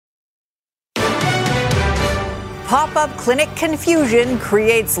Pop-up clinic confusion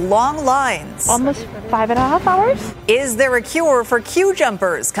creates long lines. Almost 5.5 hours. Is there a cure for queue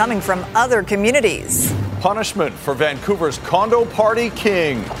jumpers coming from other communities? Punishment for Vancouver's condo party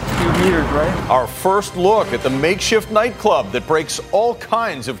king. 2 meters, right? Our first look at the makeshift nightclub that breaks all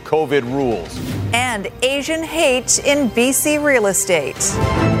kinds of COVID rules. And Asian hate in BC real estate.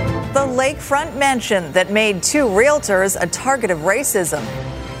 The lakefront mansion that made 2 realtors a target of racism.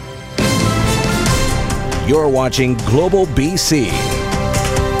 You're watching Global BC.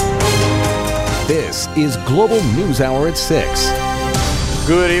 This is Global News Hour at 6.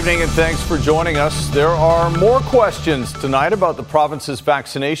 Good evening and thanks for joining us. There are more questions tonight about the province's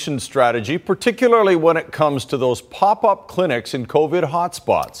vaccination strategy, particularly when it comes to those pop-up clinics in COVID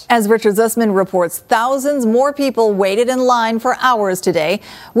hotspots. As Richard Zussman reports, thousands more people waited in line for hours today,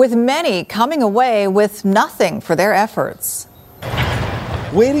 with many coming away with nothing for their efforts.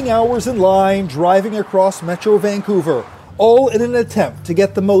 Waiting hours in line, driving across Metro Vancouver, all in an attempt to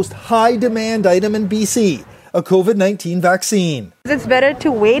get the most high-demand item in BC, a COVID-19 vaccine. It's better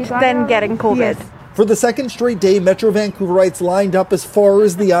to wait than getting COVID. Yes. For the second straight day, Metro Vancouverites lined up as far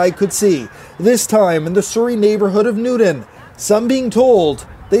as the eye could see, this time in the Surrey neighborhood of Newton, some being told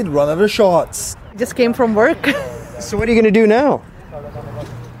they'd run out of shots. Just came from work. So what are you going to do now?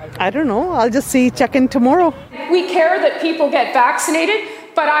 I don't know. I'll just check in tomorrow. We care that people get vaccinated,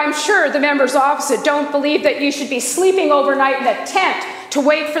 but I'm sure the members opposite don't believe that you should be sleeping overnight in a tent to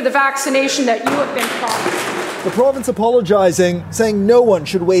wait for the vaccination that you have been promised. The province apologizing, saying no one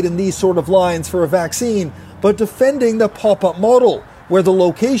should wait in these sort of lines for a vaccine, but defending the pop-up model, where the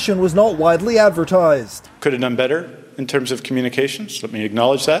location was not widely advertised. Could have done better in terms of communications. Let me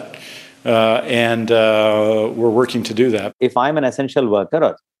acknowledge that. And we're working to do that. If I'm an essential worker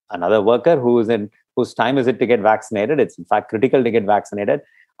or another worker whose time is it to get vaccinated, it's in fact critical to get vaccinated,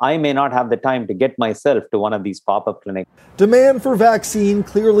 I may not have the time to get myself to one of these pop-up clinics. Demand for vaccine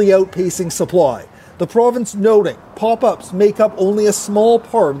clearly outpacing supply. The province noting pop-ups make up only a small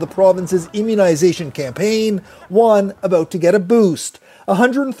part of the province's immunization campaign, one about to get a boost.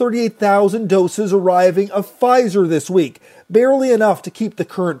 138,000 doses arriving of Pfizer this week, barely enough to keep the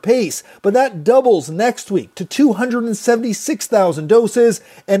current pace, but that doubles next week to 276,000 doses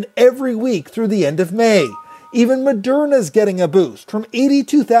and every week through the end of May. Even Moderna's getting a boost from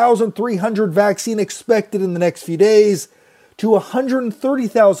 82,300 vaccine expected in the next few days to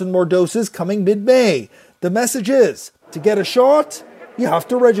 130,000 more doses coming mid-May. The message is, to get a shot, you have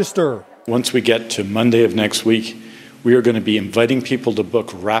to register. Once we get to Monday of next week, we are going to be inviting people to book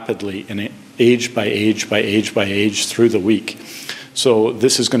rapidly in age by age by age by age through the week. So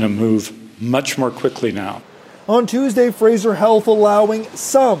this is going to move much more quickly now. On Tuesday, Fraser Health allowing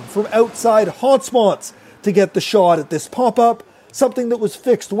some from outside hotspots to get the shot at this pop-up, something that was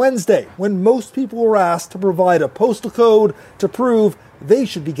fixed Wednesday when most people were asked to provide a postal code to prove they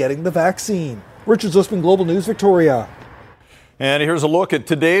should be getting the vaccine. Richard Zussman, Global News, Victoria. And here's a look at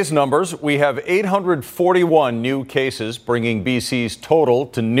today's numbers. We have 841 new cases, bringing BC's total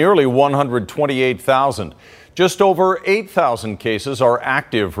to nearly 128,000. Just over 8,000 cases are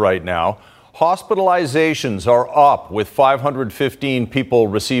active right now. Hospitalizations are up, with 515 people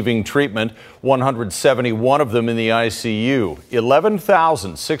receiving treatment, 171 of them in the ICU.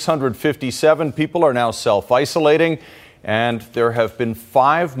 11,657 people are now self-isolating, and there have been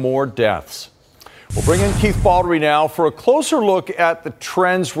 5 more deaths. We'll bring in Keith Baldry now for a closer look at the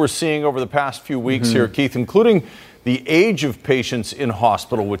trends we're seeing over the past few weeks here, Keith, including the age of patients in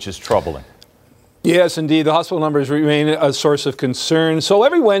hospital, which is troubling. Yes, indeed. The hospital numbers remain a source of concern. So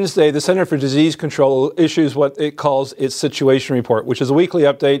every Wednesday, the Centre for Disease Control issues what it calls its situation report, which is a weekly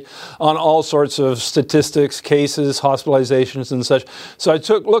update on all sorts of statistics, cases, hospitalizations, and such. So I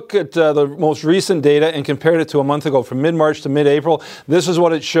took a look at the most recent data and compared it to a month ago, from mid-March to mid-April. This is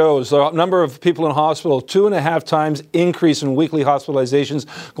what it shows. The number of people in hospital, 2.5 times increase in weekly hospitalizations,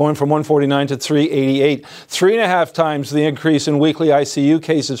 going from 149 to 388. 3.5 times the increase in weekly ICU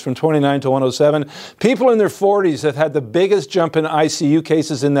cases, from 29 to 107. People in their 40s have had the biggest jump in ICU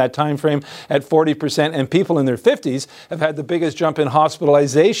cases in that time frame at 40%, and people in their 50s have had the biggest jump in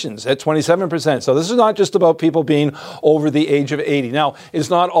hospitalizations at 27%. So this is not just about people being over the age of 80. Now, it's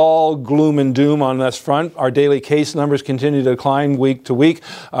not all gloom and doom on this front. Our daily case numbers continue to decline week to week.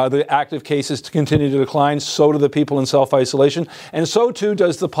 The active cases continue to decline. So do the people in self-isolation. And so, too,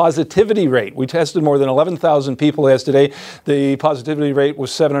 does the positivity rate. We tested more than 11,000 people yesterday. The positivity rate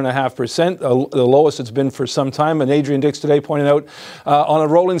was 7.5%. The lowest it's been for some time. And Adrian Dix today pointed out on a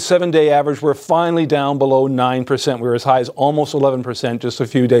rolling 7-day average, we're finally down below 9%. We were as high as almost 11% just a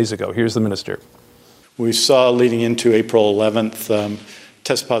few days ago. Here's the minister. We saw leading into April 11th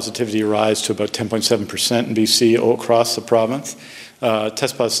test positivity rise to about 10.7% in BC across the province.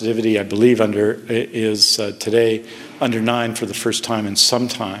 Test positivity, I believe, is today under 9 for the first time in some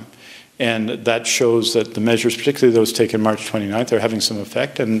time. And that shows that the measures, particularly those taken March 29th, are having some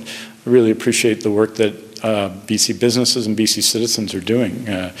effect. And I really appreciate the work that BC businesses and BC citizens are doing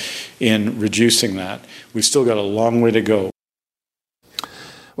in reducing that. We've still got a long way to go.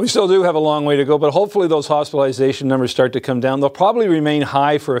 We still do have a long way to go, but hopefully those hospitalization numbers start to come down. They'll probably remain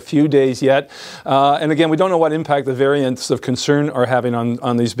high for a few days yet. And again, we don't know what impact the variants of concern are having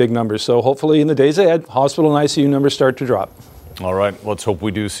on these big numbers. So hopefully in the days ahead, hospital and ICU numbers start to drop. All right. Let's hope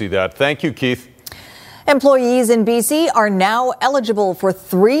we do see that. Thank you, Keith. Employees in BC are now eligible for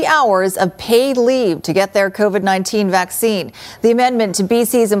 3 hours of paid leave to get their COVID-19 vaccine. The amendment to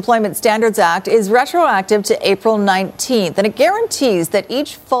BC's Employment Standards Act is retroactive to April 19th, and it guarantees that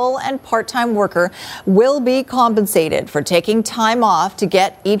each full and part-time worker will be compensated for taking time off to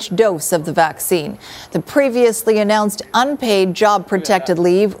get each dose of the vaccine. The previously announced unpaid job-protected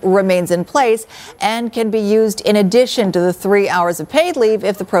leave remains in place and can be used in addition to the 3 hours of paid leave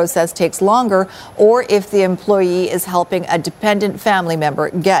if the process takes longer or if the employee is helping a dependent family member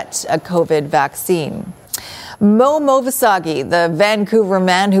get a COVID vaccine. Mo Movasagi, the Vancouver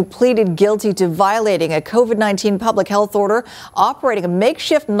man who pleaded guilty to violating a COVID-19 public health order operating a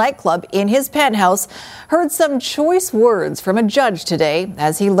makeshift nightclub in his penthouse, heard some choice words from a judge today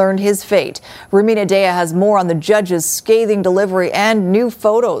as he learned his fate. Rumina Daya has more on the judge's scathing delivery and new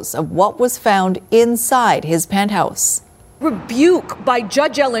photos of what was found inside his penthouse. Rebuke by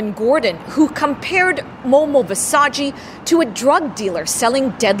Judge Ellen Gordon, who compared Mo Movasagi to a drug dealer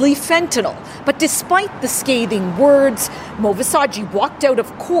selling deadly fentanyl. But despite the scathing words, Movasagi walked out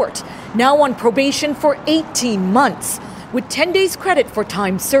of court, now on probation for 18 months. With 10 days credit for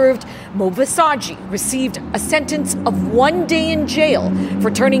time served, Movasagi received a sentence of 1 day in jail for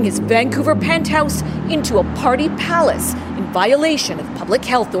turning his Vancouver penthouse into a party palace in violation of public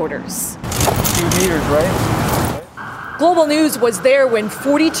health orders. 2 meters, right? Global News was there when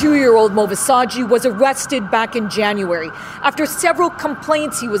 42-year-old Movasagi was arrested back in January after several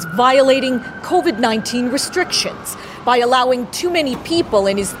complaints he was violating COVID-19 restrictions by allowing too many people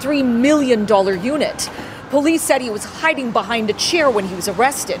in his $3 million unit. Police said he was hiding behind a chair when he was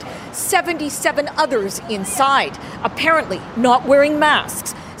arrested. 77 others inside, apparently not wearing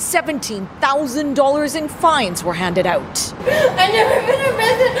masks. $17,000 in fines were handed out. I've never been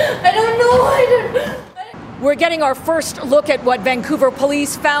arrested. I don't know why. We're getting our first look at what Vancouver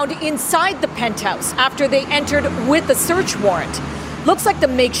police found inside the penthouse after they entered with a search warrant. Looks like the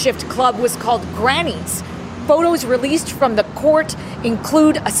makeshift club was called Granny's. Photos released from the court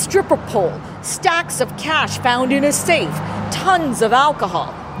include a stripper pole, stacks of cash found in a safe, tons of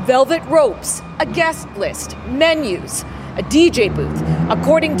alcohol, velvet ropes, a guest list, menus, a DJ booth.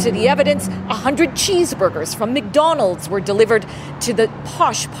 According to the evidence, 100 cheeseburgers from McDonald's were delivered to the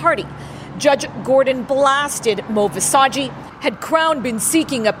posh party. Judge Gordon blasted Movasagi. Had Crown been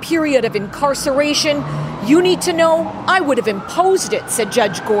seeking a period of incarceration, you need to know I would have imposed it, said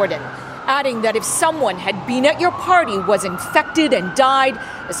Judge Gordon, adding that if someone had been at your party, was infected and died,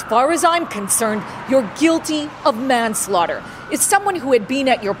 as far as I'm concerned, you're guilty of manslaughter. If someone who had been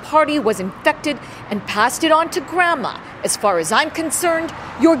at your party was infected and passed it on to grandma, as far as I'm concerned,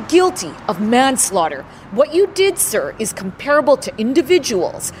 you're guilty of manslaughter. What you did, sir, is comparable to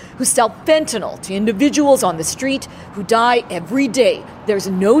individuals who sell fentanyl to individuals on the street who die every day. There's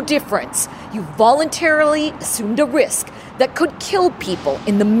no difference. You voluntarily assumed a risk that could kill people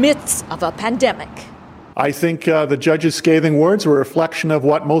in the midst of a pandemic. I think the judge's scathing words were a reflection of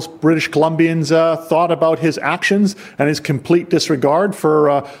what most British Columbians thought about his actions and his complete disregard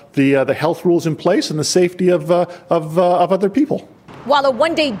for the health rules in place and the safety of other people. While a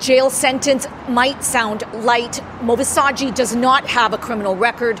one-day jail sentence might sound light, Movasagi does not have a criminal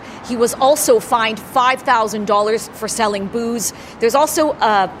record. He was also fined $5,000 for selling booze. There's also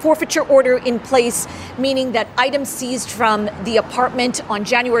a forfeiture order in place, meaning that items seized from the apartment on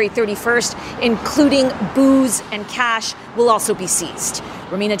January 31st, including booze and cash, will also be seized.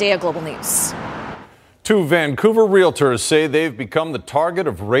 Rumina Daya, Global News. Two Vancouver realtors say they've become the target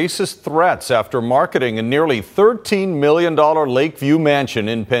of racist threats after marketing a nearly $13 million Lakeview mansion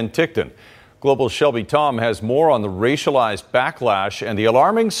in Penticton. Global's Shelby Tom has more on the racialized backlash and the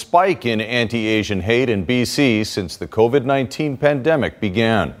alarming spike in anti-Asian hate in BC since the COVID-19 pandemic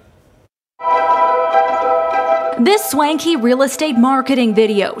began. This swanky real estate marketing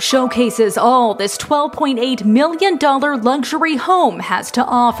video showcases all this $12.8 million luxury home has to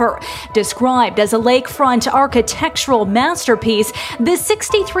offer. Described as a lakefront architectural masterpiece, this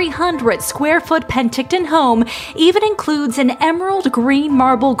 6,300 square foot Penticton home even includes an emerald green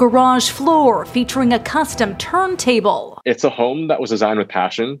marble garage floor featuring a custom turntable. It's a home that was designed with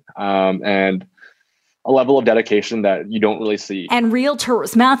passion and a level of dedication that you don't really see. And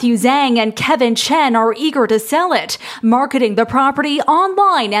realtors Matthew Zhang and Kevin Chen are eager to sell it, marketing the property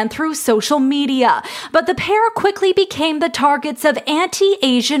online and through social media. But the pair quickly became the targets of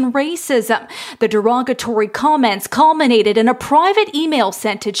anti-Asian racism. The derogatory comments culminated in a private email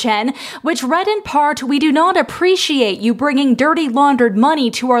sent to Chen, which read in part, "We do not appreciate you bringing dirty laundered money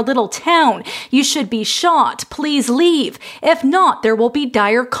to our little town. You should be shot. Please leave. If not, there will be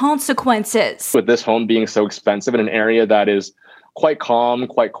dire consequences." With this home being so expensive in an area that is quite calm,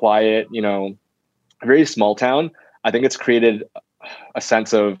 quite quiet, a very small town, I think it's created a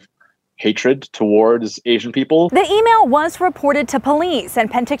sense of hatred towards Asian people. The email was reported to police, and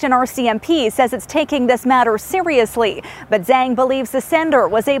Penticton RCMP says it's taking this matter seriously. But Zhang believes the sender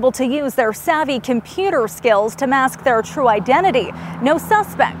was able to use their savvy computer skills to mask their true identity. No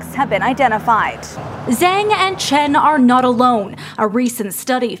suspects have been identified. Zhang and Chen are not alone. A recent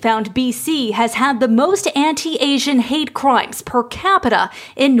study found BC has had the most anti-Asian hate crimes per capita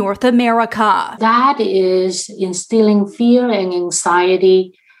in North America. That is instilling fear and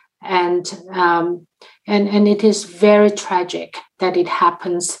anxiety. And it is very tragic that it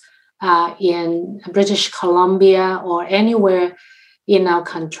happens in British Columbia or anywhere in our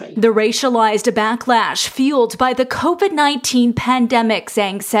country. The racialized backlash fueled by the COVID-19 pandemic,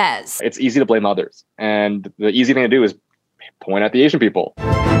 Zhang says. It's easy to blame others, and the easy thing to do is point at the Asian people.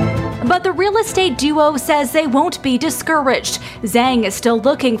 But the real estate duo says they won't be discouraged. Zhang is still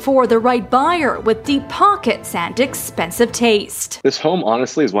looking for the right buyer with deep pockets and expensive taste. This home,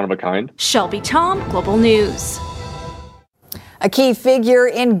 honestly, is one of a kind. Shelby Tom, Global News. A key figure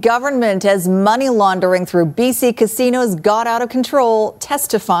in government as money laundering through BC casinos got out of control,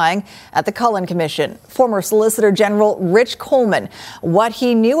 testifying at the Cullen Commission. Former Solicitor General Rich Coleman, what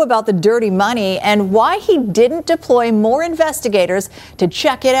he knew about the dirty money and why he didn't deploy more investigators to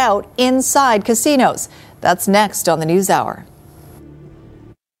check it out inside casinos. That's next on the NewsHour.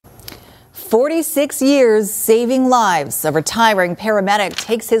 46 years saving lives. A retiring paramedic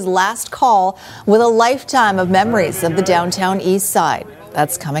takes his last call with a lifetime of memories of the downtown east side.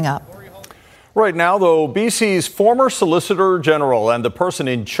 That's coming up. Right now, though, BC's former Solicitor General and the person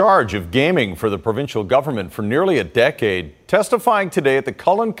in charge of gaming for the provincial government for nearly a decade, testifying today at the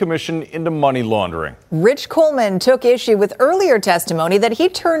Cullen Commission into money laundering. Rich Coleman took issue with earlier testimony that he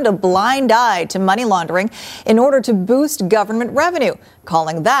turned a blind eye to money laundering in order to boost government revenue,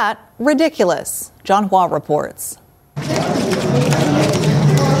 calling that ridiculous. John Hua reports.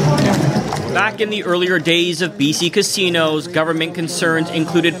 Back in the earlier days of BC casinos, government concerns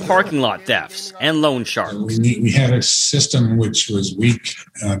included parking lot thefts and loan sharks. We had a system which was weak,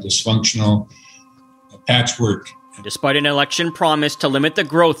 dysfunctional, patchwork. Despite an election promise to limit the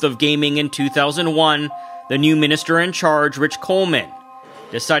growth of gaming in 2001, the new minister in charge, Rich Coleman,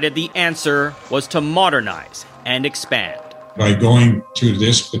 decided the answer was to modernize and expand. By going to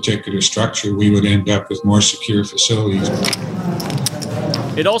this particular structure, we would end up with more secure facilities.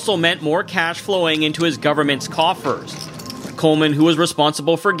 It also meant more cash flowing into his government's coffers. Coleman, who was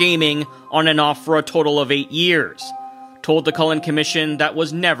responsible for gaming on and off for a total of 8 years, told the Cullen Commission that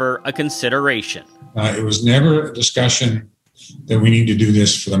was never a consideration. It was never a discussion that we need to do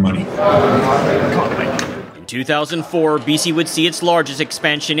this for the money. In 2004, BC would see its largest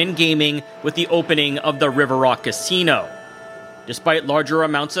expansion in gaming with the opening of the River Rock Casino. Despite larger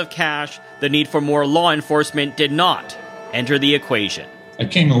amounts of cash, the need for more law enforcement did not enter the equation. I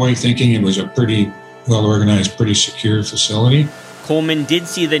came away thinking it was a pretty well-organized, pretty secure facility. Coleman did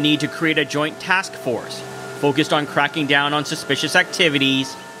see the need to create a joint task force focused on cracking down on suspicious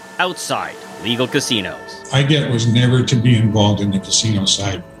activities outside legal casinos. IGET was never to be involved in the casino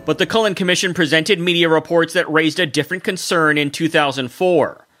side. But the Cullen Commission presented media reports that raised a different concern in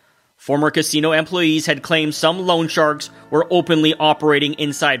 2004. Former casino employees had claimed some loan sharks were openly operating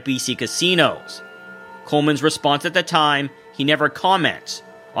inside BC casinos. Coleman's response at the time, he never comments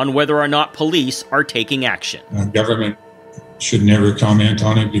on whether or not police are taking action. Government should never comment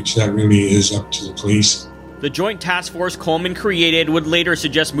on it because that really is up to the police. The joint task force Coleman created would later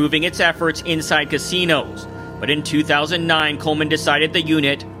suggest moving its efforts inside casinos. But in 2009, Coleman decided the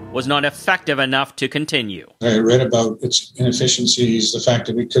unit was not effective enough to continue. I read about its inefficiencies, the fact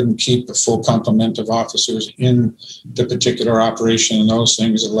that we couldn't keep a full complement of officers in the particular operation, and those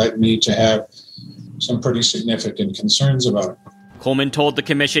things that led me to have some pretty significant concerns about it. Coleman told the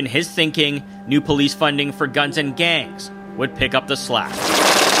commission his thinking, new police funding for guns and gangs, would pick up the slack.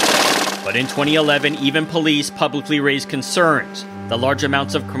 But in 2011, even police publicly raised concerns that large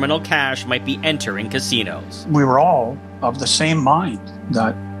amounts of criminal cash might be entering casinos. We were all of the same mind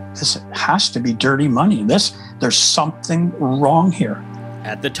that this has to be dirty money. There's something wrong here.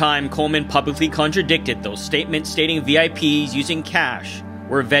 At the time, Coleman publicly contradicted those statements stating VIPs using cash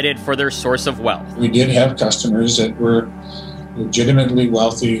were vetted for their source of wealth. We did have customers that were legitimately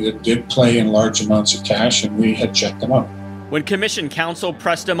wealthy that did play in large amounts of cash, and we had checked them out. When Commission counsel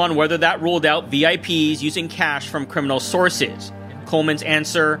pressed him on whether that ruled out VIPs using cash from criminal sources, Coleman's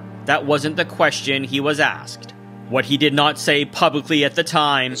answer, that wasn't the question he was asked. What he did not say publicly at the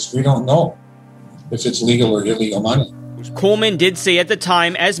time, we don't know if it's legal or illegal money. Coleman did say at the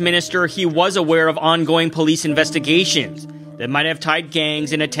time, as minister, he was aware of ongoing police investigations that might have tied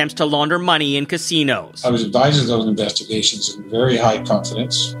gangs in attempts to launder money in casinos. I was advised of those investigations in very high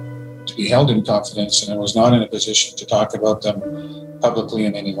confidence, to be held in confidence, and I was not in a position to talk about them publicly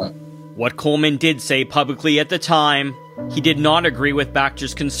in any way. What Coleman did say publicly at the time, he did not agree with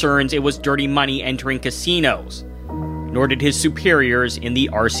Bachter's concerns it was dirty money entering casinos, nor did his superiors in the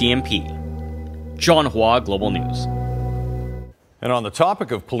RCMP. John Hua, Global News. And on the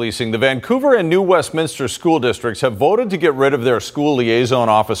topic of policing, the Vancouver and New Westminster school districts have voted to get rid of their school liaison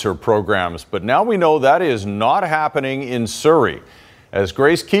officer programs. But now we know that is not happening in Surrey. As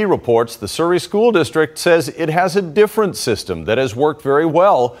Grace Key reports, the Surrey School District says it has a different system that has worked very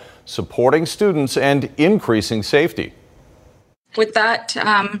well, supporting students and increasing safety. With that,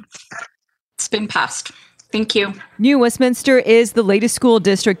 it's been passed. Thank you. New Westminster is the latest school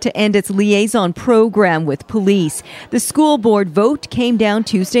district to end its liaison program with police. The school board vote came down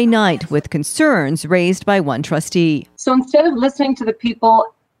Tuesday night with concerns raised by one trustee. So instead of listening to the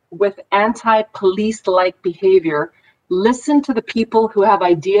people with anti-police-like behavior, listen to the people who have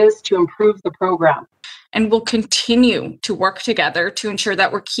ideas to improve the program. And we'll continue to work together to ensure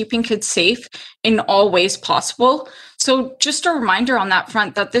that we're keeping kids safe in all ways possible. So just a reminder on that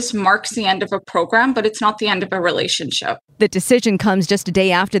front that this marks the end of a program, but it's not the end of a relationship. The decision comes just a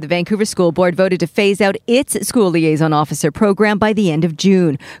day after the Vancouver School Board voted to phase out its school liaison officer program by the end of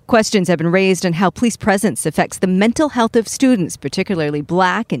June. Questions have been raised on how police presence affects the mental health of students, particularly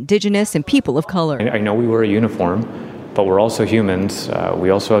Black, Indigenous, and people of color. I know we wear a uniform, but we're also humans. We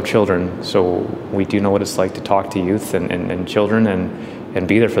also have children, so we do know what it's like to talk to youth and children and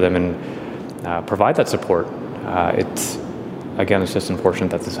be there for them and provide that support. It's just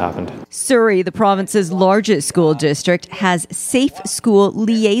unfortunate that this happened. Surrey, the province's largest school district, has safe school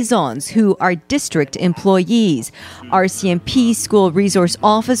liaisons who are district employees. RCMP school resource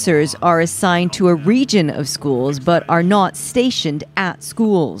officers are assigned to a region of schools but are not stationed at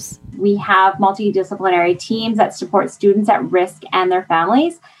schools. We have multidisciplinary teams that support students at risk and their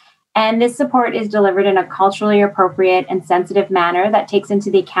families. And this support is delivered in a culturally appropriate and sensitive manner that takes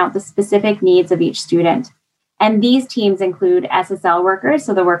into account the specific needs of each student. And these teams include SSL workers,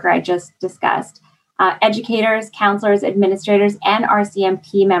 so the worker I just discussed, educators, counselors, administrators, and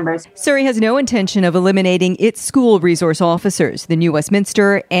RCMP members. Surrey has no intention of eliminating its school resource officers. The New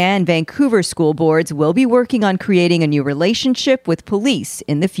Westminster and Vancouver school boards will be working on creating a new relationship with police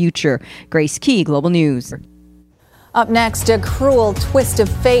in the future. Grace Key, Global News. Up next, a cruel twist of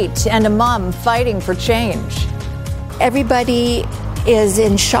fate and a mom fighting for change. Everybody is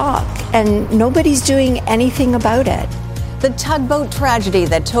in shock and nobody's doing anything about it. The tugboat tragedy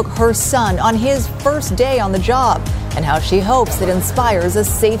that took her son on his first day on the job and how she hopes it inspires a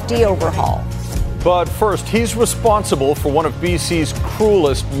safety overhaul. But first, he's responsible for one of BC's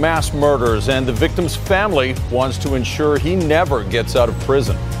cruelest mass murders, and the victim's family wants to ensure he never gets out of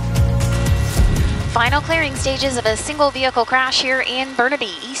prison. Final clearing stages of a single vehicle crash here in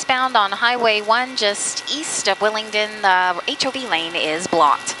Burnaby. Eastbound on Highway 1, just east of Willingdon, the HOV lane is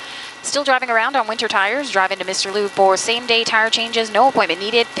blocked. Still driving around on winter tires, driving to Mr. Lube for same-day tire changes, no appointment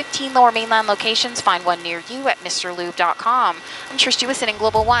needed. 15 Lower Mainland locations, find one near you at mrlube.com. I'm Trish Jewison in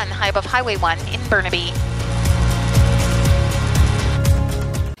Global One, high above Highway 1 in Burnaby.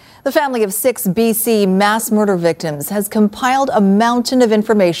 The family of 6 BC mass murder victims has compiled a mountain of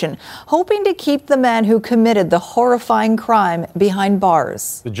information, hoping to keep the man who committed the horrifying crime behind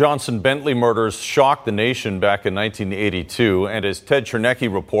bars. The Johnson-Bentley murders shocked the nation back in 1982, and as Ted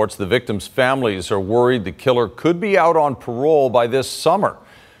Chernecki reports, the victims' families are worried the killer could be out on parole by this summer.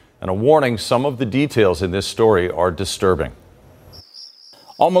 And a warning, some of the details in this story are disturbing.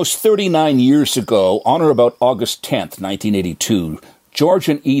 Almost 39 years ago, on or about August 10th, 1982, George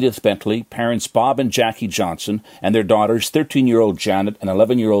and Edith Bentley, parents Bob and Jackie Johnson, and their daughters, 13-year-old Janet and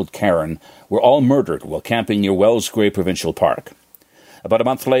 11-year-old Karen, were all murdered while camping near Wellsgrave Provincial Park. About a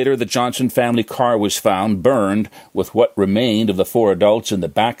month later, the Johnson family car was found burned with what remained of the 4 adults in the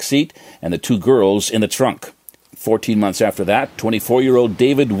back seat and the 2 girls in the trunk. 14 months after that, 24-year-old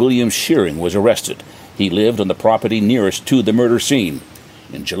David William Shearing was arrested. He lived on the property nearest to the murder scene.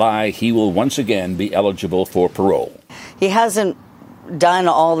 In July, he will once again be eligible for parole. He hasn't done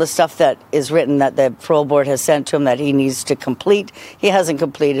all the stuff that is written that the parole board has sent to him that he needs to complete. He hasn't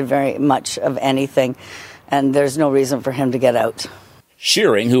completed very much of anything, and there's no reason for him to get out.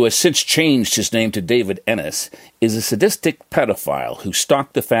 Shearing, who has since changed his name to David Ennis, is a sadistic pedophile who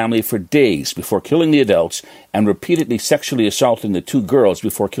stalked the family for days before killing the adults and repeatedly sexually assaulting the 2 girls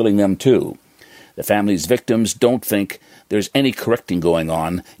before killing them too. The family's victims don't think there's any correcting going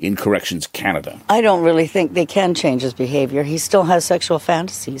on in Corrections Canada. I don't really think they can change his behavior. He still has sexual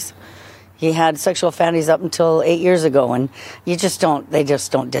fantasies. He had sexual fantasies up until 8 years ago, and they just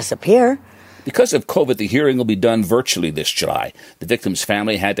don't disappear. Because of COVID, the hearing will be done virtually this July. The victim's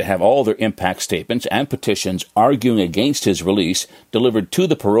family had to have all their impact statements and petitions arguing against his release delivered to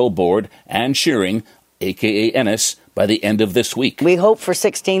the parole board and Shearing, a.k.a. Ennis, by the end of this week. We hope for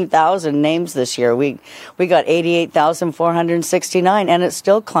 16,000 names this year. We got 88,469, and it's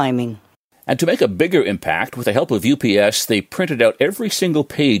still climbing. And to make a bigger impact, with the help of UPS, they printed out every single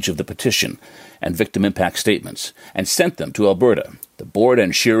page of the petition and victim impact statements and sent them to Alberta. The board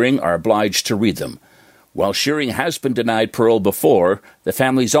and Shearing are obliged to read them. While Shearing has been denied parole before, the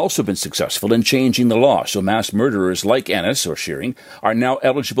family's also been successful in changing the law, so mass murderers like Ennis or Shearing are now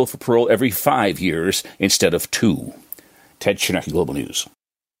eligible for parole every 5 years instead of 2. Ted Chernecki, Global News.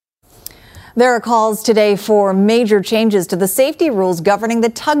 There are calls today for major changes to the safety rules governing the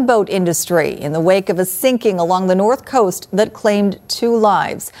tugboat industry in the wake of a sinking along the north coast that claimed 2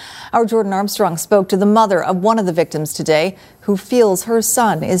 lives. Our Jordan Armstrong spoke to the mother of one of the victims today, who feels her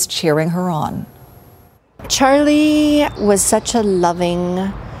son is cheering her on. Charlie was such a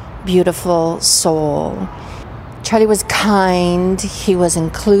loving, beautiful soul. Charlie was kind, he was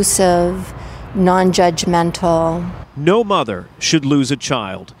inclusive, non-judgmental. No mother should lose a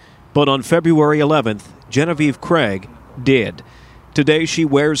child, but on February 11th, Genevieve Craig did. Today she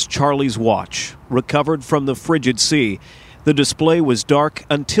wears Charlie's watch, recovered from the frigid sea. The display was dark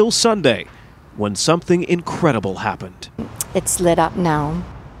until Sunday, when something incredible happened. It's lit up now.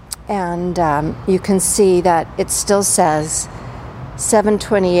 And you can see that it still says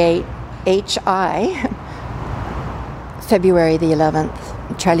 728 HI, February the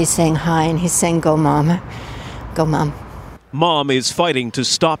 11th. Charlie's saying hi, and he's saying, "Go, Mom. Go, Mom." Mom is fighting to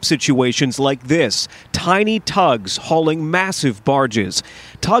stop situations like this. Tiny tugs hauling massive barges.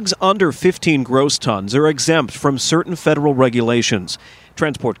 Tugs under 15 gross tons are exempt from certain federal regulations.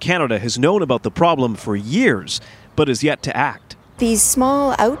 Transport Canada has known about the problem for years, but has yet to act. These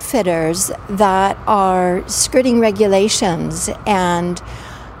small outfitters that are skirting regulations and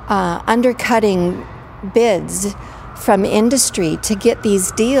undercutting bids from industry to get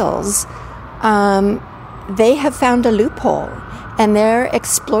these deals, they have found a loophole, and they're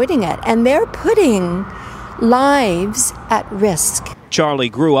exploiting it, and they're putting lives at risk. Charlie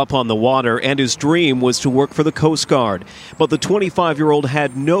grew up on the water, and his dream was to work for the Coast Guard. But the 25-year-old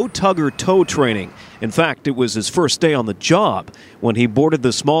had no tugger tow training. In fact, it was his first day on the job when he boarded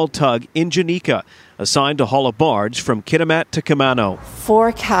the small tug Ingenika, assigned to haul a barge from Kitimat to Camano.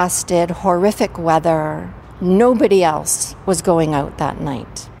 Forecasted horrific weather. Nobody else was going out that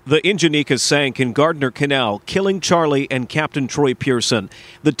night. The Ingenika sank in Gardner Canal, killing Charlie and Captain Troy Pearson.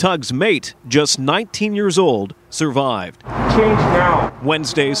 The tug's mate, just 19 years old, survived. Change now.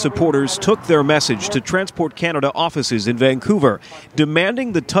 Wednesday, supporters took their message to Transport Canada offices in Vancouver,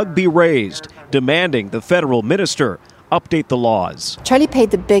 demanding the tug be raised, demanding the federal minister update the laws. Charlie paid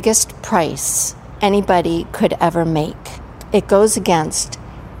the biggest price anybody could ever make. It goes against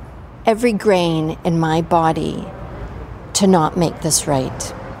every grain in my body to not make this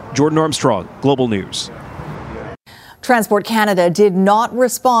right. Jordan Armstrong, Global News. Transport Canada did not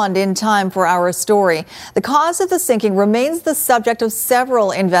respond in time for our story. The cause of the sinking remains the subject of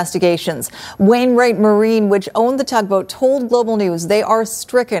several investigations. Wainwright Marine, which owned the tugboat, told Global News they are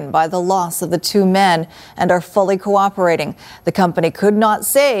stricken by the loss of the 2 men and are fully cooperating. The company could not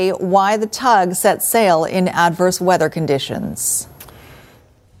say why the tug set sail in adverse weather conditions.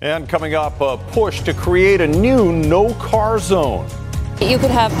 And coming up, a push to create a new no-car zone. You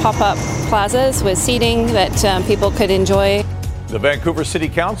could have pop-up plazas with seating that people could enjoy. The Vancouver City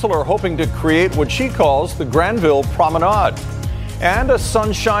Council are hoping to create what she calls the Granville Promenade. And a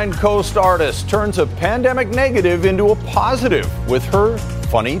Sunshine Coast artist turns a pandemic negative into a positive with her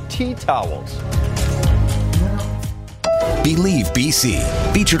funny tea towels. Believe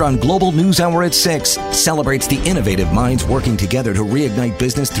BC, featured on Global News Hour at 6, celebrates the innovative minds working together to reignite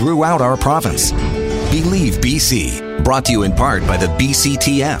business throughout our province. Believe BC, brought to you in part by the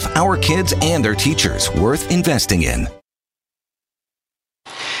BCTF, our kids and their teachers, worth investing in.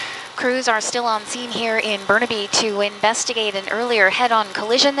 Crews are still on scene here in Burnaby to investigate an earlier head-on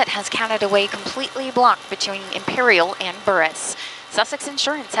collision that has Canada Way completely blocked between Imperial and Burris. Sussex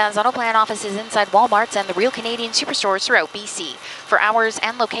Insurance has Autoplan offices inside Walmarts and the Real Canadian Superstores throughout BC. For hours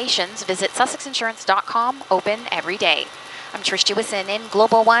and locations, visit sussexinsurance.com, open every day. I'm Trish Jewison in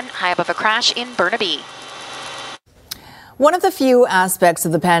Global One, high above a crash in Burnaby. One of the few aspects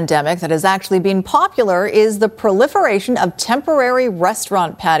of the pandemic that has actually been popular is the proliferation of temporary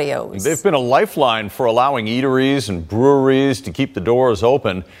restaurant patios. They've been a lifeline for allowing eateries and breweries to keep the doors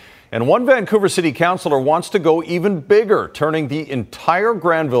open. And one Vancouver City Councillor wants to go even bigger, turning the entire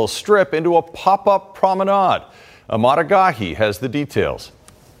Granville Strip into a pop-up promenade. Amada Gahi has the details.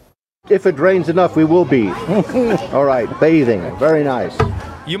 If it rains enough, we will be. All right, bathing. Very nice.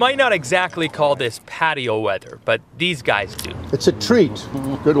 You might not exactly call this patio weather, but these guys do. It's a treat.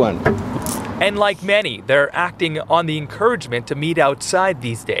 Good one. And like many, they're acting on the encouragement to meet outside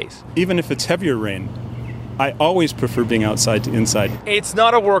these days. Even if it's heavier rain, I always prefer being outside to inside. It's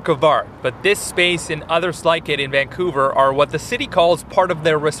not a work of art, but this space and others like it in Vancouver are what the city calls part of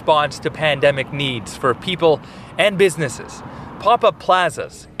their response to pandemic needs for people and businesses. Pop-up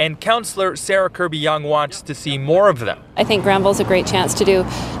plazas, and Councillor Sarah Kirby-Young wants to see more of them. I think Granville's a great chance to do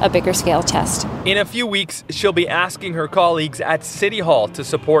a bigger scale test. In a few weeks, she'll be asking her colleagues at City Hall to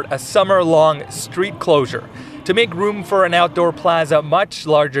support a summer-long street closure to make room for an outdoor plaza much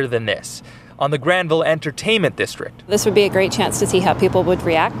larger than this on the Granville Entertainment District. This would be a great chance to see how people would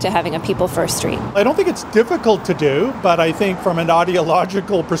react to having a people-first street. I don't think it's difficult to do, but I think from an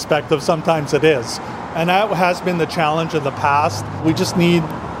ideological perspective, sometimes it is. And that has been the challenge in the past. We just need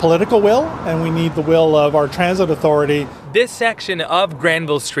political will, and we need the will of our transit authority. This section of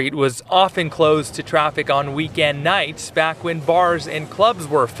Granville Street was often closed to traffic on weekend nights back when bars and clubs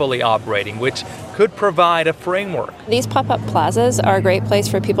were fully operating, which could provide a framework. These pop-up plazas are a great place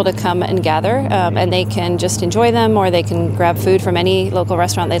for people to come and gather, and they can just enjoy them, or they can grab food from any local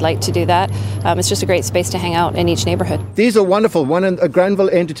restaurant they'd like to do that. It's just a great space to hang out in each neighborhood. These are wonderful. One in a Granville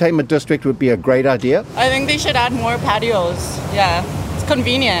Entertainment District would be a great idea. I think they should add more patios. Yeah.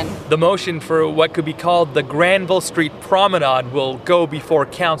 Convenient. The motion for what could be called the Granville Street Promenade will go before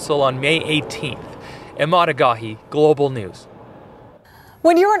council on May 18th. Amada Gahi, Global News.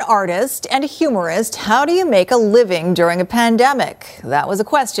 When you're an artist and a humorist, how do you make a living during a pandemic? That was a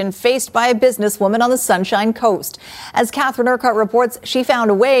question faced by a businesswoman on the Sunshine Coast. As Catherine Urquhart reports, she found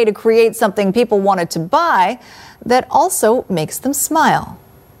a way to create something people wanted to buy that also makes them smile.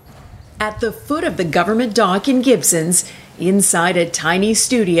 At the foot of the government dock in Gibsons, inside a tiny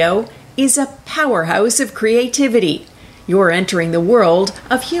studio, is a powerhouse of creativity. You're entering the world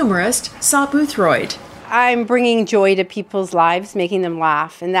of humorist Saw Boothroyd. I'm bringing joy to people's lives, making them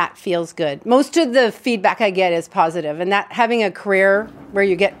laugh, and that feels good. Most of the feedback I get is positive, and that having a career where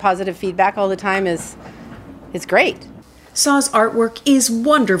you get positive feedback all the time is great. Saw's artwork is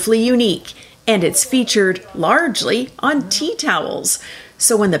wonderfully unique, and it's featured largely on tea towels.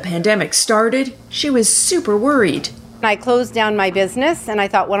 So when the pandemic started, she was super worried. I closed down my business and I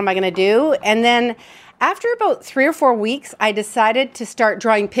thought, what am I going to do? And then after about 3 or 4 weeks, I decided to start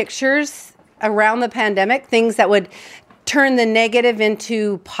drawing pictures around the pandemic, things that would turn the negative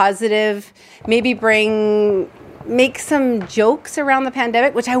into positive, maybe make some jokes around the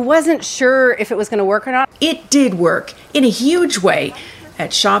pandemic, which I wasn't sure if it was going to work or not. It did work in a huge way.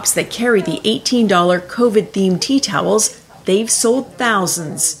 At shops that carry the $18 COVID-themed tea towels, they've sold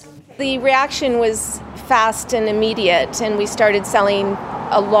thousands. The reaction was fast and immediate, and we started selling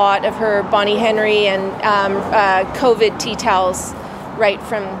a lot of her Bonnie Henry and COVID tea towels right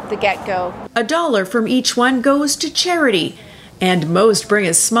from the get-go. $1 from each one goes to charity, and most bring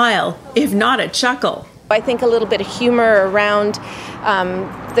a smile, if not a chuckle. I think a little bit of humor around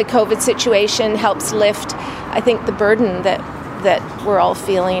the COVID situation helps lift, I think, the burden that we're all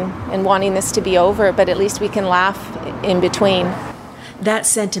feeling and wanting this to be over, but at least we can laugh in between. That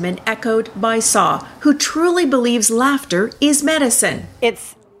sentiment echoed by Saw, who truly believes laughter is medicine.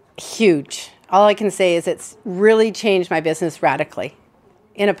 It's huge. All I can say is it's really changed my business radically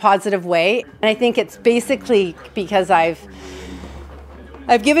in a positive way. And I think it's basically because I've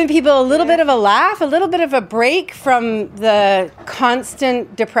given people a little bit of a laugh, a little bit of a break from the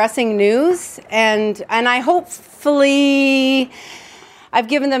constant depressing news. And I hope hopefully I've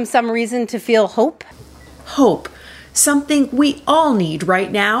given them some reason to feel hope. Hope, something we all need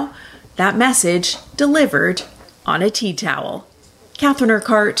right now. That message delivered on a tea towel. Catherine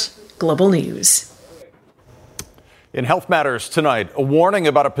Urquhart, Global News. In Health Matters tonight, a warning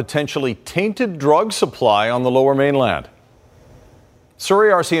about a potentially tainted drug supply on the Lower Mainland. Surrey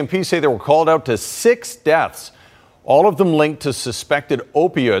RCMP say they were called out to 6 deaths, all of them linked to suspected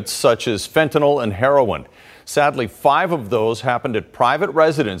opiates such as fentanyl and heroin. Sadly, 5 of those happened at private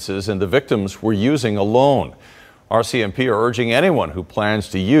residences and the victims were using alone. RCMP are urging anyone who plans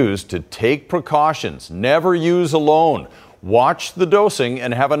to use to take precautions. Never use alone. Watch the dosing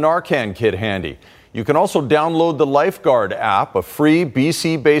and have a Narcan kit handy. You can also download the Lifeguard app, a free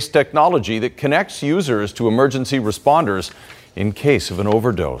BC-based technology that connects users to emergency responders in case of an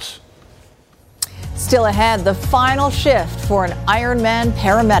overdose. Still ahead, the final shift for an Ironman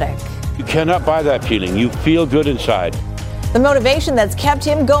paramedic. You cannot buy that feeling. You feel good inside. The motivation that's kept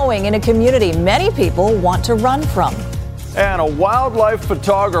him going in a community many people want to run from. And a wildlife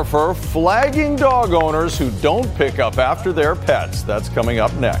photographer flagging dog owners who don't pick up after their pets. That's coming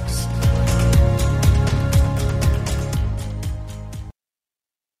up next.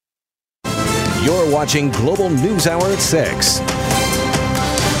 You're watching Global News Hour at 6.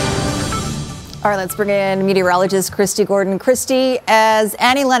 All right, let's bring in meteorologist Christy Gordon. Christy, as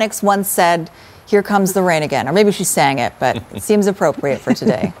Annie Lennox once said, here comes the rain again. Or maybe she sang it, but it seems appropriate for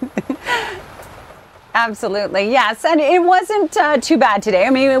today. Absolutely, yes. And it wasn't too bad today. I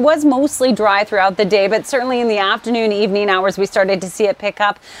mean, it was mostly dry throughout the day, but certainly in the afternoon, evening hours, we started to see it pick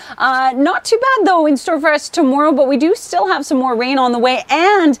up. Not too bad, though, in store for us tomorrow, but we do still have some more rain on the way.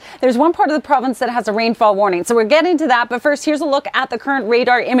 And there's one part of the province that has a rainfall warning. So we're getting to that. But first, here's a look at the current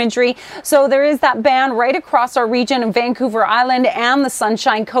radar imagery. So there is that band right across our region in Vancouver Island and the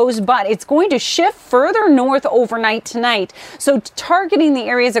Sunshine Coast, but it's going to shift further north overnight tonight. So targeting the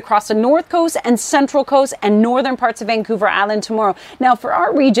areas across the north coast and central coast and northern parts of Vancouver Island tomorrow. Now for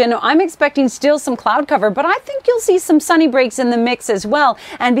our region, I'm expecting still some cloud cover, but I think you'll see some sunny breaks in the mix as well.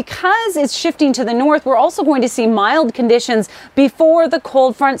 And because it's shifting to the north, we're also going to see mild conditions before the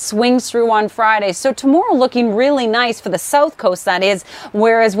cold front swings through on Friday. So tomorrow looking really nice for the south coast, that is,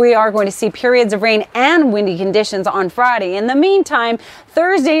 whereas we are going to see periods of rain and windy conditions on Friday. In the meantime,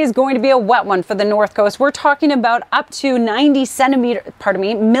 Thursday is going to be a wet one for the north coast. We're talking about up to 90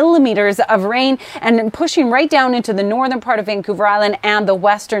 millimeters of rain, and pushing right down into the northern part of Vancouver Island and the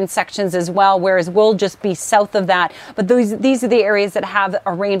western sections as well, whereas we'll just be south of that. But these are the areas that have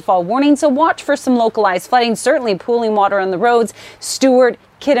a rainfall warning, so watch for some localized flooding, certainly pooling water on the roads. Stewart,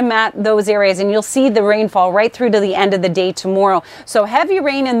 Kitimat, those areas, and you'll see the rainfall right through to the end of the day tomorrow. So heavy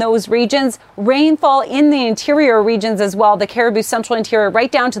rain in those regions, rainfall in the interior regions as well, the Cariboo Central Interior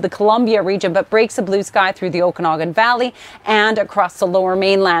right down to the Columbia region, but breaks of blue sky through the Okanagan Valley and across the Lower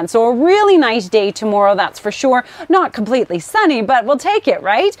Mainland. So a really nice day tomorrow, that's for sure. Not completely sunny, but we'll take it,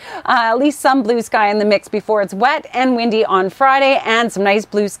 right? At least some blue sky in the mix before it's wet and windy on Friday, and some nice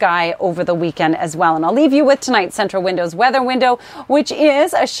blue sky over the weekend as well. And I'll leave you with tonight's Central Windows weather window, which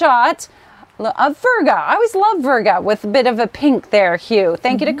is a shot of Virga. I always love Virga with a bit of a pink there hue.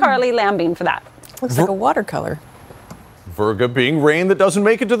 Thank you to Carly Lambine for that. Looks like a watercolor. Virga being rain that doesn't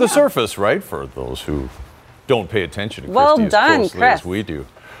make it to the surface, right? For those who don't pay attention to well Christy done, as closely Chris. as we do.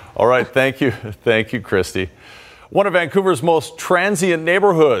 All right, thank you. Thank you, Christy. One of Vancouver's most transient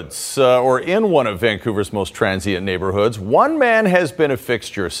neighborhoods, or in one of Vancouver's most transient neighborhoods, one man has been a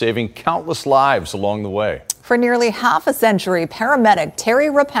fixture, saving countless lives along the way. For nearly half a century, paramedic Terry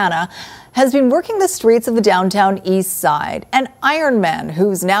Rapana has been working the streets of the downtown east side, an Ironman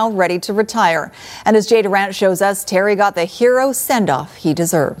who's now ready to retire. And as Jay Durant shows us, Terry got the hero send-off he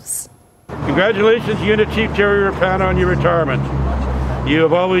deserves. Congratulations, Unit Chief Terry Rapana, on your retirement. You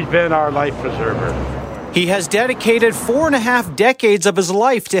have always been our life preserver. He has dedicated 4.5 decades of his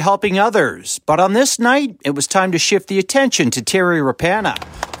life to helping others. But on this night, it was time to shift the attention to Terry Rapana.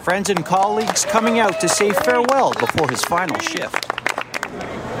 Friends and colleagues coming out to say farewell before his final shift.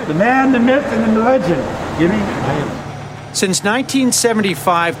 The man, the myth, and the legend. Jimmy. Since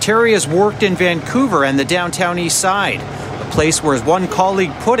 1975, Terry has worked in Vancouver and the downtown east side. A place where, as one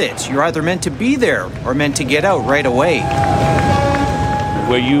colleague put it, you're either meant to be there or meant to get out right away.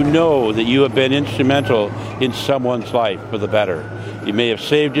 Where you know that you have been instrumental in someone's life for the better. You may have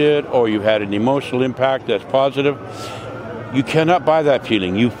saved it, or you've had an emotional impact that's positive. You cannot buy that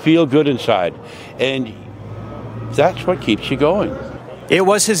feeling. You feel good inside, and that's what keeps you going. It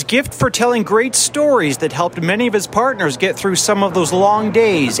was his gift for telling great stories that helped many of his partners get through some of those long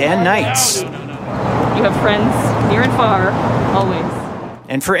days and nights. You have friends near and far, always.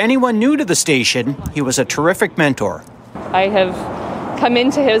 And for anyone new to the station, he was a terrific mentor. I have come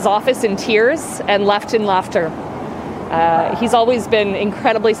into his office in tears and left in laughter. He's always been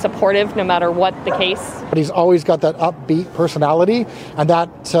incredibly supportive no matter what the case. But he's always got that upbeat personality, and that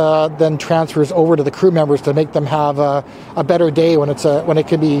then transfers over to the crew members to make them have a better day when it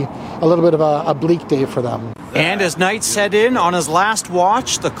can be a little bit of a bleak day for them. And as night set in on his last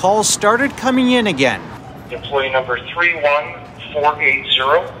watch, the calls started coming in again. Employee number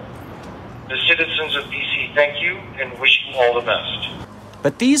 31480. The citizens of BC thank you and wish you all the best.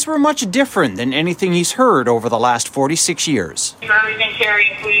 But these were much different than anything he's heard over the last 46 years. For everything,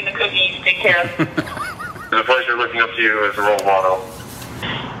 Terry, including the cookies. Take care. It's a pleasure looking up to you as a role model.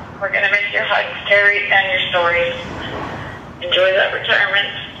 We're going to miss your hugs, Terry, and your stories. Enjoy that retirement.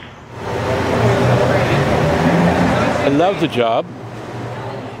 I love the job,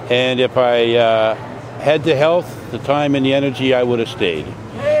 and if I had the health, the time, and the energy, I would have stayed.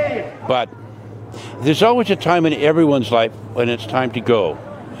 But there's always a time in everyone's life when it's time to go.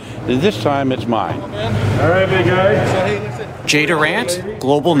 This time, it's mine. All right, big guy. Jay Durant,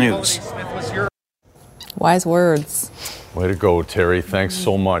 Global News. Wise words. Way to go, Terry. Thanks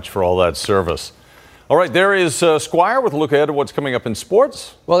so much for all that service. All right, there is Squire with a look ahead at what's coming up in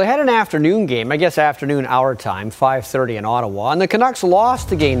sports. Well, they had an afternoon game, I guess afternoon our time, 5:30 in Ottawa. And the Canucks lost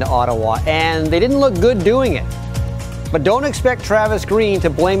the game to Ottawa, and they didn't look good doing it. But don't expect Travis Green to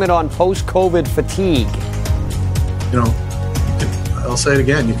blame it on post-COVID fatigue. You know, I'll say it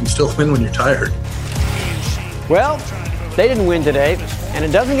again, you can still win when you're tired. Well, they didn't win today, and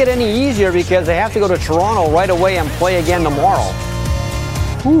it doesn't get any easier because they have to go to Toronto right away and play again tomorrow.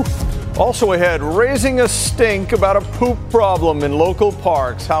 Whew. Also ahead, raising a stink about a poop problem in local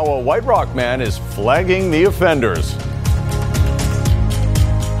parks, how a White Rock man is flagging the offenders.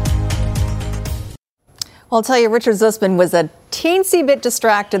 Well, I'll tell you, Richard Zussman was a teensy bit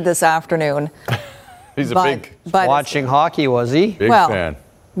distracted this afternoon. He's big watching hockey, was he? Big fan.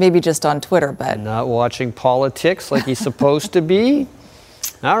 Maybe just on Twitter, but not watching politics like he's supposed to be.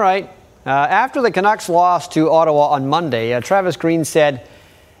 All right. After the Canucks lost to Ottawa on Monday, Travis Green said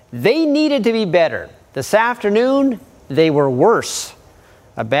they needed to be better. This afternoon, they were worse.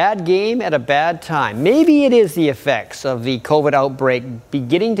 A bad game at a bad time. Maybe it is the effects of the COVID outbreak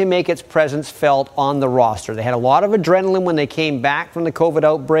beginning to make its presence felt on the roster. They had a lot of adrenaline when they came back from the COVID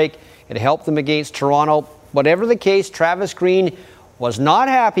outbreak. It helped them against Toronto. Whatever the case, Travis Green was not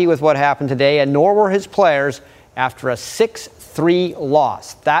happy with what happened today, and nor were his players after a 6-3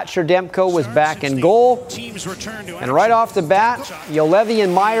 loss. Thatcher Demko was back in goal. And right off the bat, Juolevi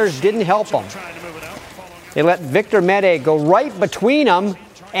and Myers didn't help them. They let Victor Mete go right between them,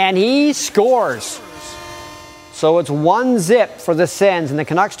 and he scores. So it's 1-0 for the Sens, and the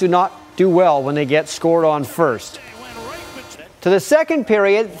Canucks do not do well when they get scored on first. To the second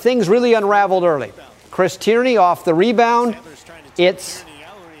period, things really unraveled early. Chris Tierney off the rebound. It's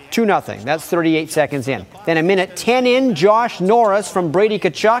 2-0. That's 38 seconds in. Then a minute 10 in, Josh Norris from Brady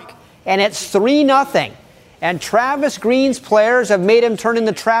Tkachuk, and it's 3-0. And Travis Green's players have made him turn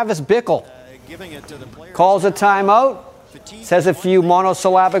into Travis Bickle. Calls a timeout, says a few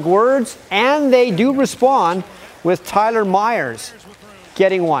monosyllabic words, and they do respond with Tyler Myers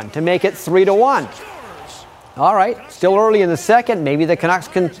getting one to make it 3-1. All right, still early in the second. Maybe the Canucks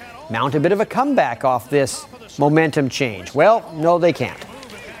can mount a bit of a comeback off this momentum change. Well, no, they can't,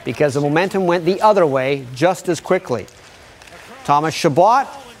 because the momentum went the other way just as quickly. Thomas Chabot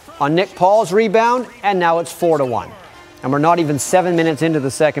on Nick Paul's rebound, and now it's 4-1. And we're not even 7 minutes into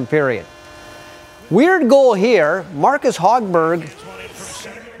the second period. Weird goal here. Marcus Hogberg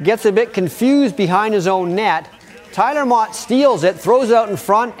gets a bit confused behind his own net. Tyler Mott steals it, throws it out in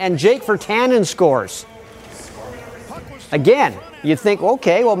front, and Jake Virtanen scores. Again, you'd think,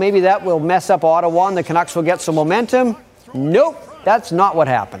 okay, well, maybe that will mess up Ottawa and the Canucks will get some momentum. Nope, that's not what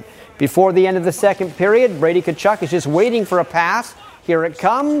happened. Before the end of the second period, Brady Tkachuk is just waiting for a pass. Here it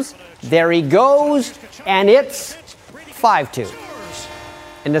comes. There he goes. And it's 5-2.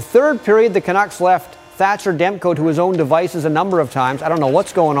 In the third period, the Canucks left Thatcher Demko to his own devices a number of times. I don't know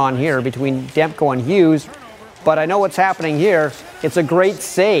what's going on here between Demko and Hughes, but I know what's happening here. It's a great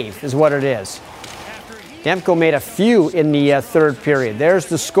save is what it is. Demko made a few in the third period. There's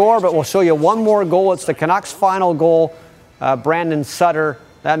the score, but we'll show you one more goal. It's the Canucks' final goal. Brandon Sutter,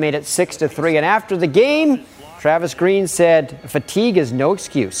 that made it 6-3. And after the game, Travis Green said, fatigue is no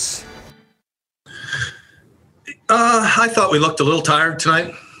excuse. I thought we looked a little tired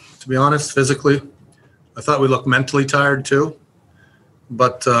tonight, to be honest, physically. I thought we looked mentally tired too.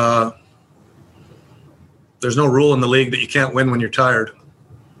 But there's no rule in the league that you can't win when you're tired.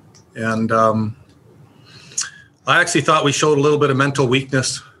 And I actually thought we showed a little bit of mental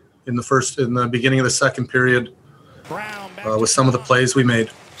weakness in the beginning of the second period with some of the plays we made.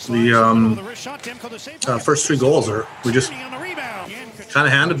 We first 3 goals, we just kind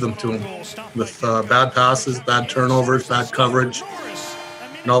of handed them to them with bad passes, bad turnovers, bad coverage,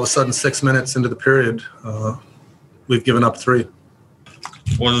 and all of a sudden 6 minutes into the period, we've given up 3.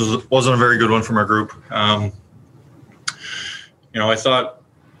 Wasn't a very good one from our group. I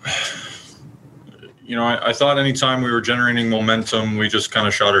thought anytime we were generating momentum, we just kind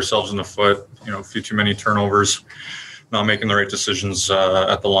of shot ourselves in the foot. A few too many turnovers, not making the right decisions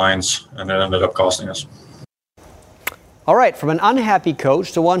at the lines, and it ended up costing us. All right, from an unhappy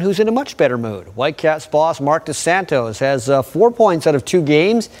coach to one who's in a much better mood. Whitecaps boss Mark DeSantos has 4 points out of 2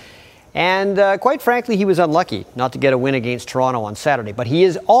 games. And quite frankly, he was unlucky not to get a win against Toronto on Saturday. But he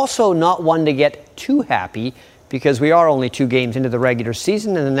is also not one to get too happy because we are only 2 games into the regular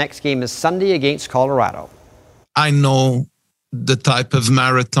season, and the next game is Sunday against Colorado. I know the type of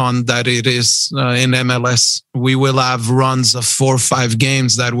marathon that it is in MLS. We will have runs of 4 or 5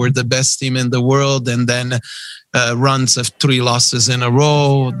 games that we're the best team in the world, and then runs of 3 losses in a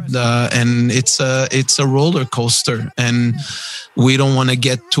row, and it's a roller coaster, and we don't want to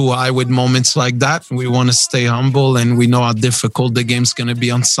get too high with moments like that. We want to stay humble, and we know how difficult the game's going to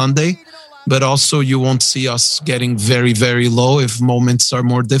be on Sunday, but also you won't see us getting very, very low if moments are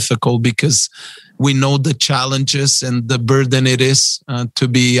more difficult, because we know the challenges and the burden it is to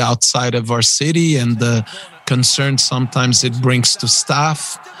be outside of our city, and the concern sometimes it brings to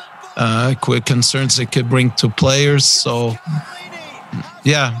staff, quick concerns it could bring to players. So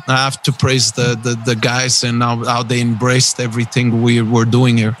yeah, I have to praise the guys and how they embraced everything we were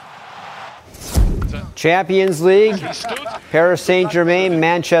doing here. Champions League, Paris Saint-Germain,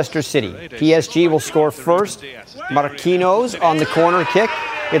 Manchester City. PSG will score first. Marquinhos on the corner kick.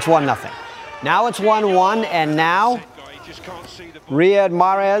 It's 1-0. Now it's 1-1, and now Riyad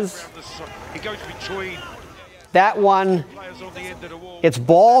Mahrez. That one, it's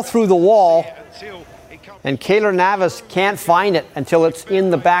ball through the wall, and Keylor Navas can't find it until it's in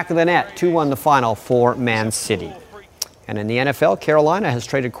the back of the net. 2-1 the final for Man City. And in the NFL, Carolina has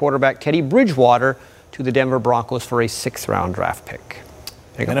traded quarterback Teddy Bridgewater to the Denver Broncos for a 6th-round draft pick.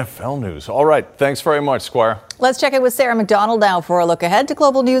 NFL news. All right. Thanks very much, Squire. Let's check in with Sarah McDonald now for a look ahead to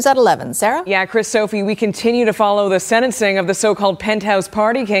Global News at 11. Sarah? Yeah, Chris, Sophie, we continue to follow the sentencing of the so-called Penthouse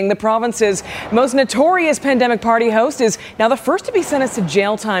Party King. The province's most notorious pandemic party host is now the first to be sentenced to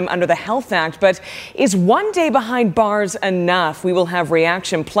jail time under the Health Act. But is 1 day behind bars enough? We will have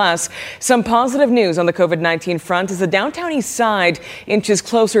reaction. Plus, some positive news on the COVID-19 front as the downtown east side inches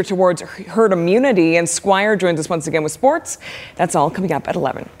closer towards herd immunity. And Squire joins us once again with sports. That's all coming up at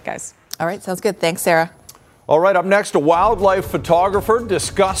 11, guys. All right, sounds good. Thanks, Sarah. All right, up next, a wildlife photographer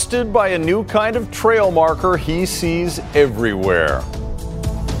disgusted by a new kind of trail marker he sees everywhere.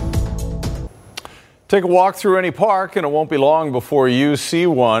 Take a walk through any park, and it won't be long before you see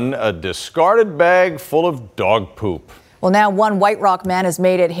one, a discarded bag full of dog poop. Well, now one White Rock man has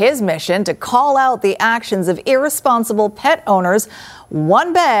made it his mission to call out the actions of irresponsible pet owners,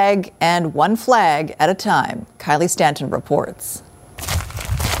 1 bag and 1 flag at a time. Kylie Stanton reports.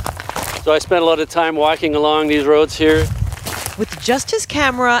 So I spent a lot of time walking along these roads here. With just his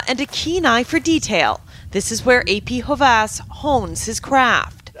camera and a keen eye for detail, this is where AP Hovas hones his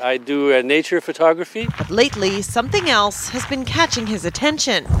craft. I do nature photography. But lately, something else has been catching his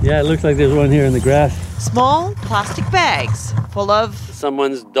attention. Yeah, it looks like there's one here in the grass. Small plastic bags full of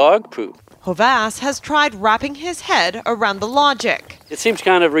someone's dog poop. Hovas has tried wrapping his head around the logic. It seems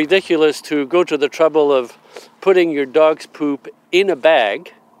kind of ridiculous to go to the trouble of putting your dog's poop in a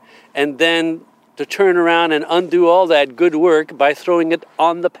bag and then to turn around and undo all that good work by throwing it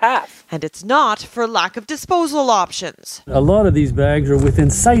on the path. And it's not for lack of disposal options. A lot of these bags are within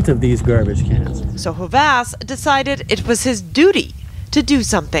sight of these garbage cans. So Hovas decided it was his duty to do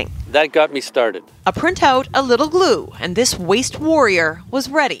something. That got me started. A printout, a little glue, and this waste warrior was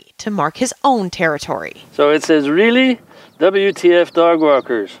ready to mark his own territory. So it says, really? WTF dog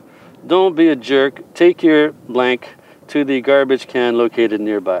walkers. Don't be a jerk. Take your blank to the garbage can located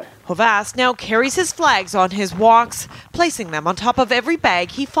nearby. Hovas now carries his flags on his walks, placing them on top of every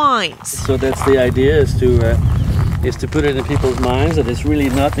bag he finds. So that's the idea, is to put it in people's minds that it's really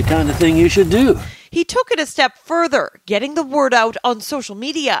not the kind of thing you should do. He took it a step further, getting the word out on social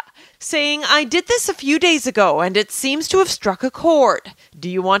media, saying, I did this a few days ago and it seems to have struck a chord. Do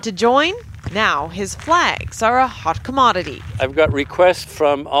you want to join? Now his flags are a hot commodity. I've got requests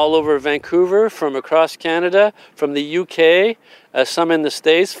from all over Vancouver, from across Canada, from the UK, some in the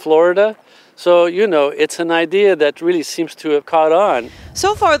States, Florida. So, it's an idea that really seems to have caught on.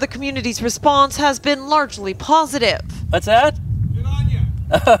 So far, the community's response has been largely positive. What's that?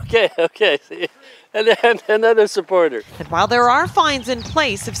 Okay. And then another supporter. And while there are fines in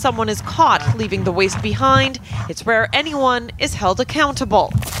place if someone is caught leaving the waste behind, it's rare anyone is held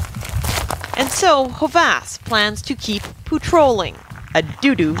accountable. And so, Havas plans to keep patrolling. A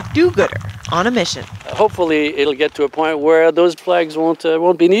do-do do-gooder on a mission. Hopefully, it'll get to a point where those flags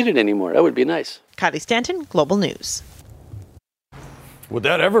won't be needed anymore. That would be nice. Kylie Stanton, Global News. Would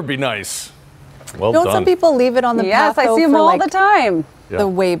that ever be nice? Well Don't done. some people leave it on the path? Yes, I see them all the time. The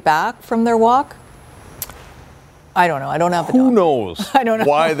way back from their walk? I don't know. I don't have a dog. Who knows? I don't know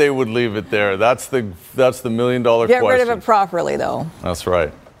why they would leave it there. That's the $1 million question. Get rid of it properly, though. That's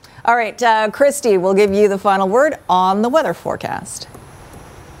right. All right, Christy will give you the final word on the weather forecast.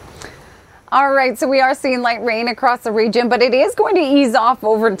 All right, so we are seeing light rain across the region, but it is going to ease off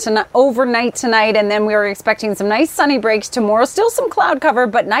overnight tonight, and then we are expecting some nice sunny breaks tomorrow. Still some cloud cover,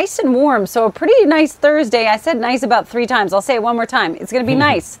 but nice and warm, so a pretty nice Thursday. I said nice about 3 times. I'll say it one more time. It's going to be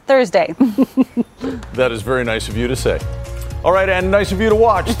nice Thursday. That is very nice of you to say. All right, and nice of you to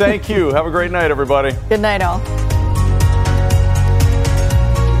watch. Thank you. Have a great night, everybody. Good night, all.